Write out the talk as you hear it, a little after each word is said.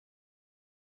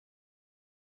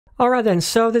Alright then,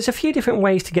 so there's a few different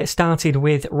ways to get started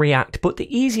with React, but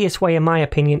the easiest way in my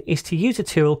opinion is to use a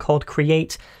tool called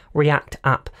Create React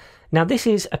App. Now this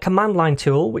is a command line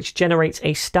tool which generates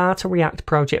a start a React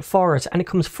project for us, and it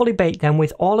comes fully baked then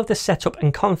with all of the setup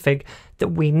and config that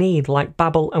we need, like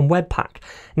Babel and Webpack.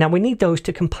 Now we need those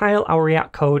to compile our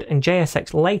React code and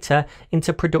JSX later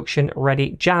into production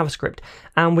ready JavaScript.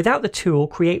 And without the tool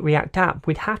Create React App,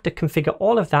 we'd have to configure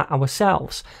all of that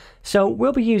ourselves. So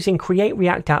we'll be using Create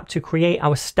React App to create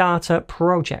our starter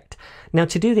project. Now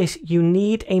to do this, you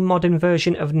need a modern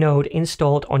version of Node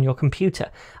installed on your computer,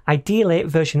 ideally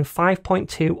version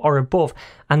 5.2 or above,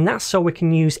 and that's so we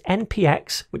can use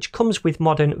npx, which comes with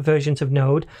modern versions of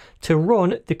Node, to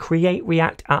run the Create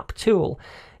React App tool.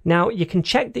 Now you can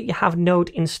check that you have Node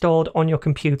installed on your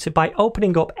computer by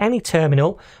opening up any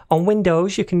terminal. On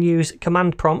Windows you can use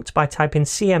command prompt by typing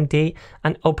cmd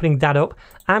and opening that up.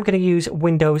 I'm going to use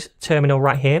Windows terminal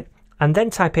right here and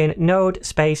then type in node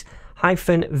space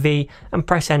 -v and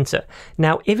press enter.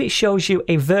 Now if it shows you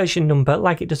a version number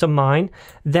like it does on mine,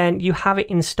 then you have it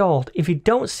installed. If you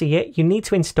don't see it, you need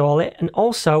to install it, and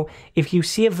also if you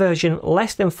see a version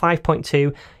less than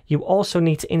 5.2, you also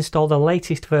need to install the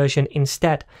latest version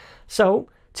instead. So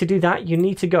to do that, you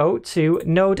need to go to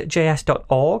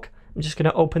nodejs.org. I'm just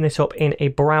going to open this up in a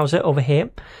browser over here,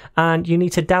 and you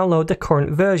need to download the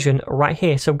current version right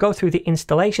here. So go through the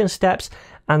installation steps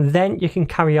and then you can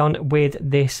carry on with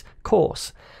this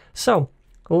course. So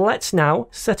let's now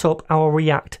set up our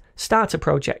React starter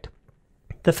project.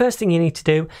 The first thing you need to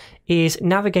do is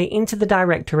navigate into the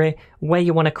directory where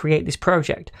you want to create this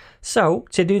project. So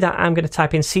to do that, I'm going to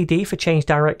type in cd for change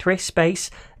directory space,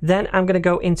 then I'm going to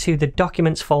go into the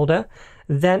documents folder,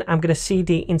 then I'm going to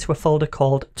cd into a folder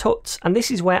called tuts, and this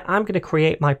is where I'm going to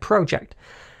create my project.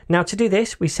 Now to do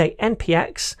this, we say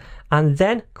npx and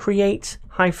then create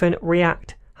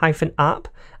 -react -app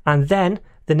and then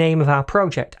the name of our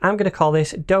project. I'm going to call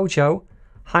this dojo-blog.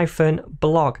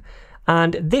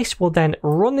 And this will then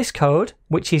run this code,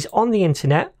 which is on the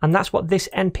internet, and that's what this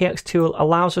npx tool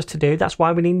allows us to do. That's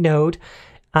why we need Node.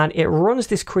 And it runs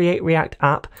this Create React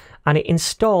App, and it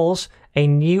installs a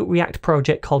new React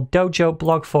project called Dojo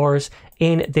Blog for us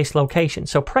in this location.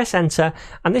 So press enter,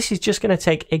 and this is just going to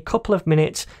take a couple of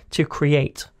minutes to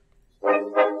create.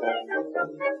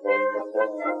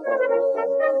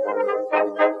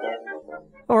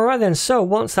 Alright then, so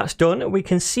once that's done, we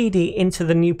can cd into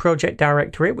the new project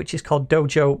directory, which is called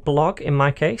Dojo Blog in my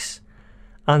case.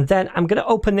 And then I'm going to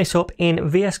open this up in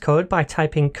VS Code by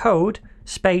typing code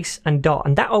space and dot,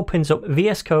 and that opens up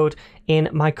VS Code in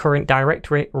my current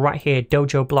directory right here,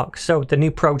 Dojo Blog, so the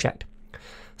new project.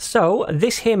 So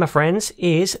this here, my friends,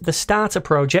 is the starter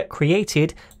project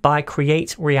created by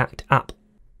Create React App.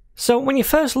 So when you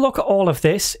first look at all of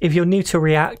this, if you're new to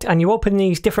React and you open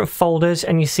these different folders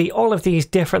and you see all of these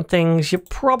different things, you're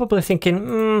probably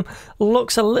thinking,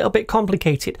 looks a little bit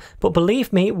complicated. But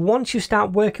believe me, once you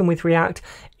start working with React,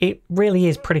 it really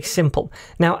is pretty simple.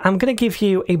 Now, I'm going to give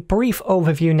you a brief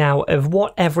overview now of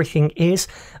what everything is,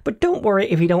 but don't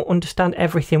worry if you don't understand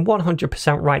everything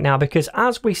 100% right now, because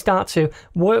as we start to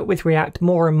work with React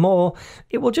more and more,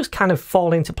 it will just kind of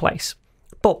fall into place.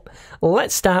 But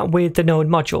let's start with the Node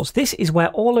modules. This is where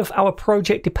all of our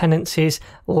project dependencies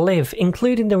live,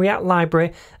 including the React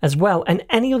library as well. And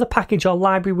any other package or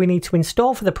library we need to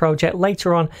install for the project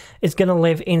later on is going to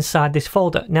live inside this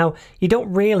folder. Now, you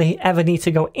don't really ever need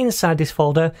to go inside this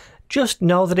folder. Just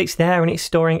know that it's there and it's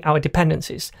storing our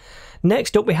dependencies.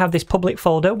 Next up, we have this public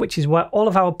folder, which is where all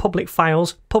of our public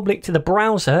files, public to the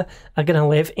browser, are going to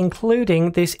live,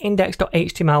 including this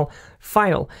index.html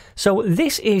file. So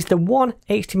this is the one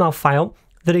HTML file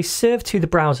that is served to the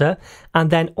browser, and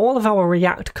then all of our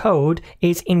React code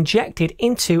is injected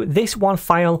into this one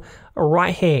file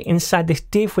right here inside this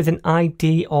div with an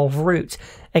ID of root.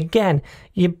 Again,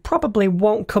 you probably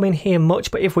won't come in here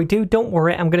much, but if we do, don't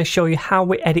worry, I'm going to show you how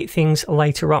we edit things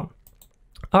later on.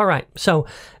 Alright, so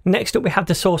next up we have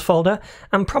the source folder,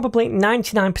 and probably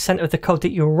 99% of the code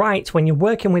that you write when you're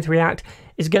working with React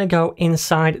is going to go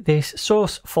inside this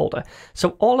source folder.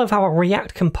 So all of our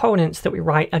React components that we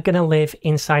write are going to live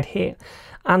inside here.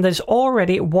 And there's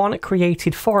already one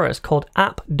created for us called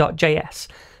app.js.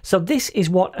 So this is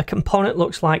what a component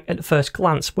looks like at first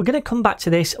glance. We're going to come back to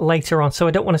this later on, so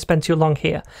I don't want to spend too long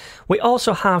here. We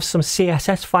also have some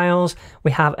CSS files.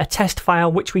 We have a test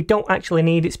file, which we don't actually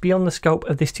need. It's beyond the scope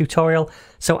of this tutorial,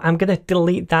 so I'm going to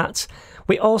delete that.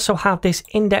 We also have this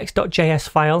index.js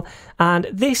file, and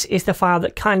this is the file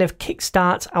that kind of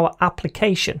kickstarts our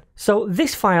application. So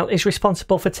this file is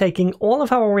responsible for taking all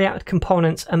of our React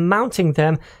components and mounting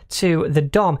them to the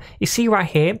DOM. You see right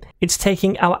here, it's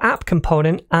taking our app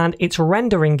component and it's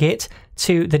rendering it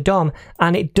to the DOM,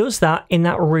 and it does that in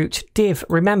that root div.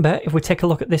 Remember, if we take a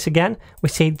look at this again, we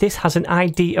see this has an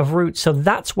ID of root, so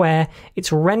that's where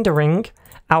it's rendering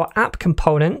our app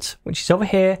component, which is over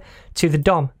here, to the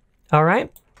DOM. All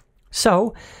right,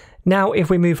 so now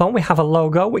if we move on, we have a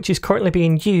logo which is currently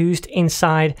being used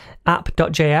inside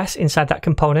app.js, inside that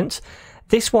component.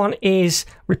 This one is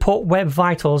report web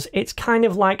vitals. It's kind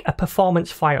of like a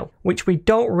performance file, which we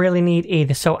don't really need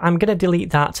either. So I'm going to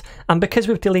delete that. And because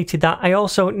we've deleted that, I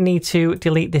also need to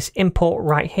delete this import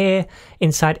right here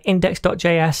inside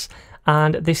index.js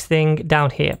and this thing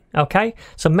down here. Okay,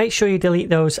 so make sure you delete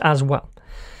those as well.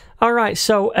 All right,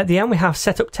 so at the end we have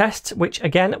setup tests, which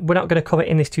again, we're not going to cover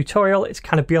in this tutorial. It's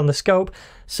kind of beyond the scope.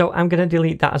 So I'm going to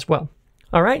delete that as well.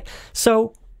 All right,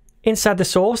 so inside the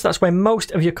source, that's where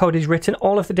most of your code is written,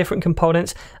 all of the different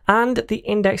components, and the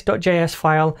index.js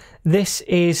file. This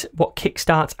is what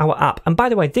kickstarts our app. And by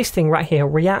the way, this thing right here,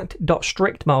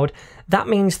 react.strict mode, that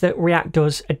means that React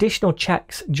does additional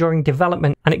checks during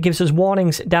development, and it gives us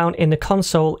warnings down in the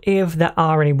console if there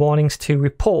are any warnings to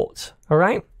report. All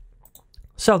right.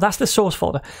 So that's the source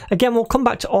folder. Again, we'll come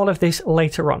back to all of this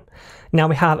later on. Now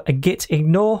we have a Git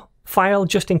Ignore file,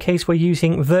 just in case we're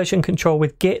using version control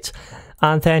with Git.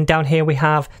 And then down here we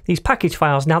have these package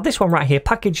files. Now this one right here,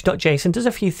 package.json, does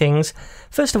a few things.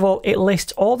 First of all, it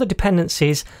lists all the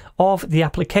dependencies of the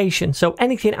application. So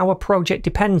anything our project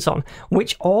depends on,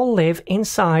 which all live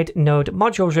inside Node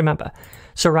modules, remember.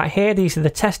 So right here, these are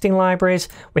the testing libraries.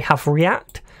 We have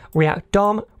React, React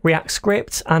DOM, React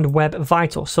scripts, and Web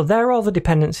Vitals. So they're all the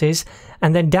dependencies.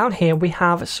 And then down here we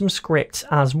have some scripts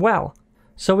as well.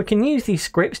 So we can use these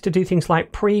scripts to do things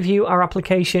like preview our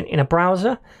application in a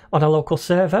browser on a local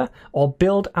server, or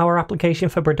build our application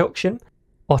for production,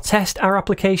 or test our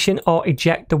application, or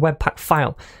eject the Webpack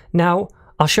file. Now,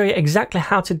 I'll show you exactly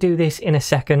how to do this in a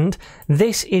second.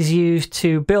 This is used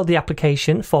to build the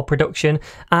application for production,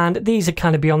 and these are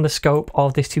kind of beyond the scope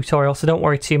of this tutorial, so don't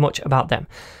worry too much about them.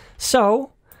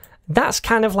 So that's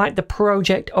kind of like the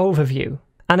project overview.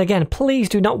 And again, please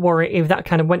do not worry if that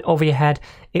kind of went over your head.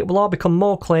 It will all become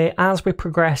more clear as we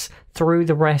progress through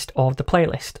the rest of the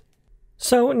playlist.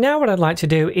 So now what I'd like to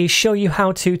do is show you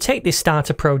how to take this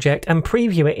starter project and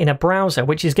preview it in a browser,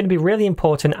 which is going to be really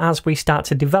important as we start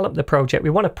to develop the project. We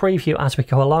want to preview as we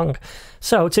go along.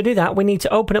 So to do that, we need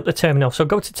to open up the terminal. So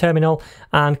go to terminal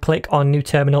and click on new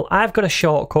terminal. I've got a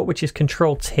shortcut, which is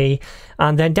Control-T.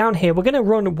 And then down here, we're going to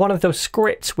run one of those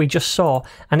scripts we just saw.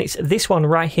 And it's this one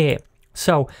right here.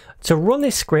 So to run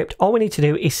this script, all we need to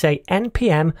do is say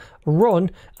npm run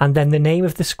and then the name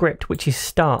of the script, which is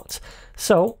start.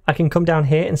 So I can come down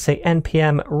here and say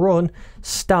npm run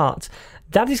start.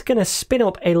 That is going to spin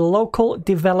up a local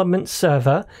development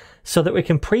server so that we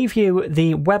can preview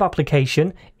the web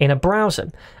application in a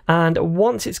browser. And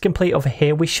once it's complete over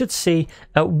here, we should see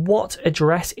at what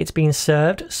address it's being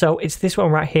served. So it's this one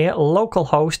right here,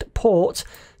 localhost port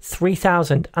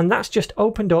 3000, and that's just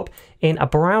opened up in a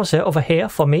browser over here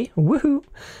for me. Woohoo!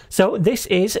 So this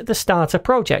is the starter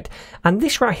project, and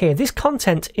this right here, this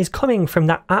content is coming from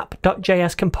that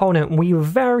app.js component we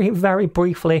very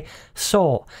briefly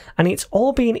saw, and it's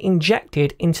all being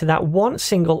injected into that one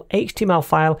single HTML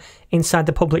file inside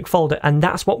the public folder, and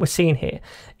that's what we're seeing here.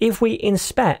 If we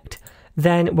inspect,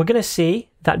 then we're going to see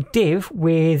that div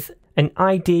with an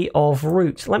ID of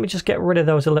root. Let me just get rid of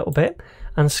those a little bit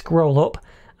and scroll up.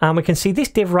 And we can see this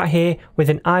div right here with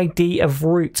an ID of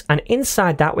root. And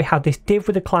inside that, we have this div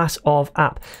with a class of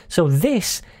app. So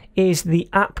this is the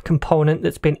app component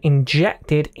that's been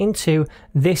injected into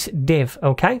this div,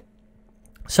 okay?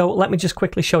 So let me just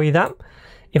quickly show you that.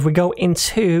 If we go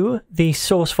into the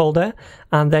source folder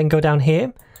and then go down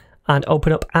here and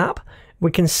open up app,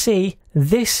 we can see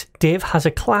this div has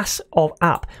a class of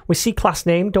app. We see class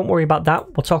name, don't worry about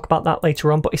that. We'll talk about that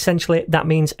later on, but essentially that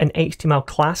means an HTML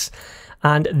class.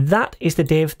 And that is the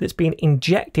div that's been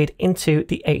injected into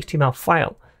the HTML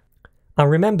file.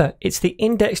 And remember, it's the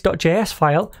index.js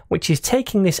file, which is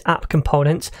taking this app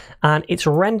component and it's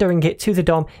rendering it to the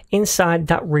DOM inside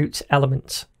that root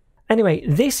element. Anyway,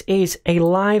 this is a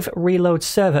live reload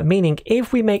server, meaning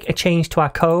if we make a change to our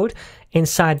code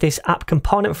inside this app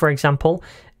component, for example,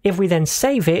 if we then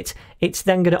save it, it's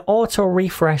then going to auto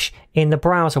refresh in the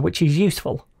browser, which is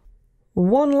useful.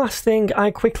 One last thing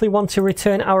I quickly want to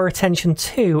return our attention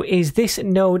to is this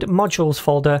Node modules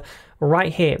folder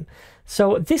right here.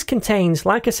 So this contains,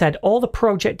 like I said, all the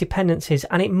project dependencies,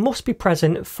 and it must be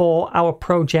present for our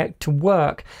project to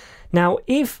work. Now,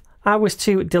 if I was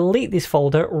to delete this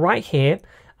folder right here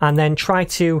and then try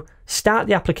to start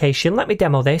the application. Let me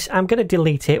demo this. I'm going to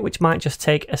delete it, which might just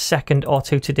take a second or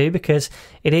two to do because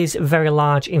it is very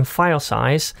large in file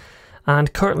size.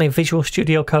 And currently Visual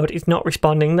Studio Code is not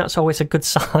responding. That's always a good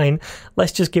sign.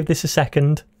 Let's just give this a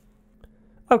second.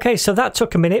 Okay, so that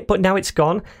took a minute, but now it's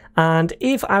gone. And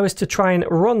if I was to try and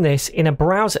run this in a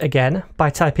browser again by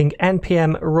typing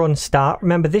npm run start,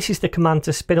 remember this is the command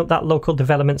to spin up that local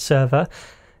development server.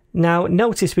 Now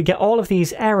notice we get all of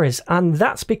these errors, and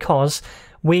that's because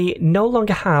we no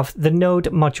longer have the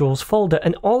node modules folder,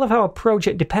 and all of our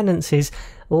project dependencies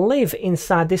live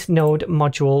inside this node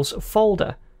modules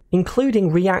folder,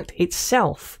 including React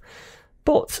itself.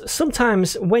 But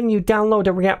sometimes when you download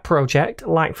a React project,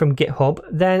 like from GitHub,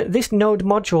 then this node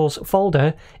modules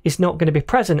folder is not going to be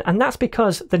present. And that's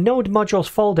because the node modules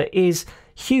folder is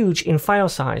huge in file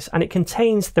size, and it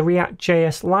contains the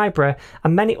React.js library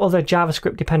and many other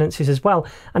JavaScript dependencies as well.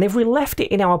 And if we left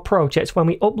it in our projects when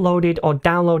we uploaded or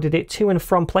downloaded it to and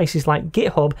from places like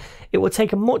GitHub, it would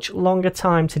take a much longer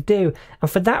time to do. And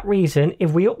for that reason,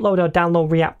 if we upload or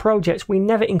download React projects, we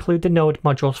never include the node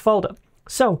modules folder.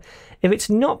 So if it's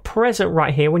not present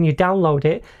right here when you download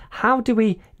it, how do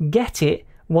we get it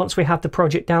once we have the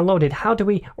project downloaded? How do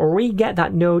we re-get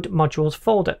that node modules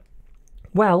folder?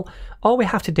 Well, all we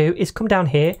have to do is come down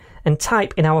here and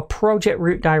type in our project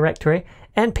root directory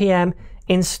npm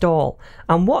install.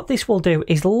 And what this will do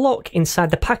is look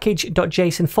inside the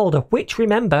package.json folder, which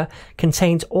remember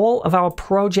contains all of our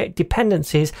project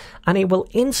dependencies, and it will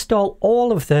install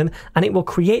all of them, and it will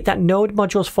create that node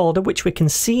modules folder, which we can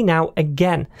see now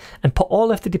again, and put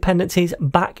all of the dependencies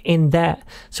back in there.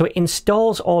 So it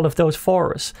installs all of those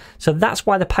for us. So that's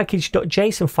why the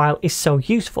package.json file is so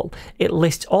useful. It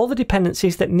lists all the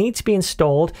dependencies that need to be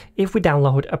installed if we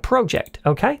download a project,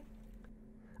 okay?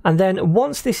 And then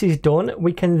once this is done,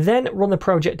 we can then run the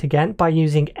project again by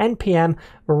using npm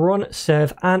run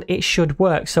serve, and it should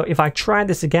work. So if I try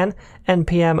this again,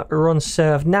 npm run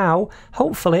serve now,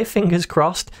 hopefully, fingers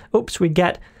crossed, oops, we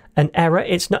get an error.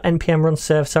 It's not npm run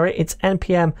serve, sorry, it's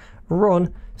npm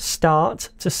run start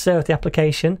to serve the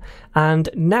application. And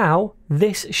now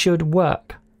this should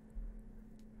work.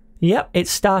 Yep, it's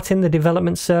starting the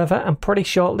development server, and pretty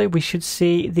shortly we should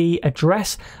see the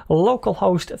address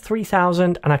localhost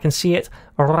 3000, and I can see it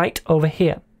right over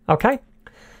here. Okay,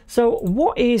 so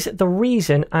what is the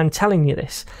reason I'm telling you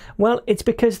this? Well, it's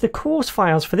because the course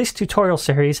files for this tutorial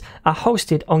series are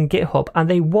hosted on GitHub, and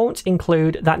they won't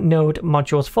include that node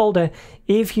modules folder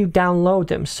if you download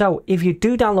them. So if you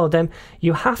do download them,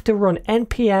 you have to run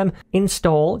npm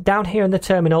install down here in the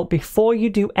terminal before you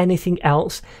do anything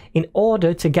else in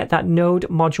order to get that node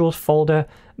modules folder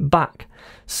back.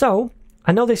 So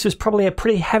I know this was probably a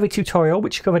pretty heavy tutorial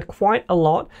which covered quite a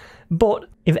lot, but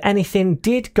if anything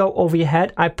did go over your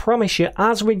head, I promise you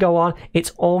as we go on,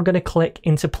 it's all going to click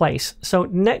into place. So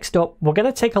next up, we're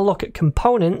going to take a look at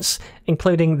components,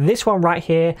 including this one right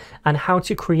here, and how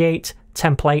to create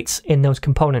templates in those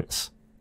components.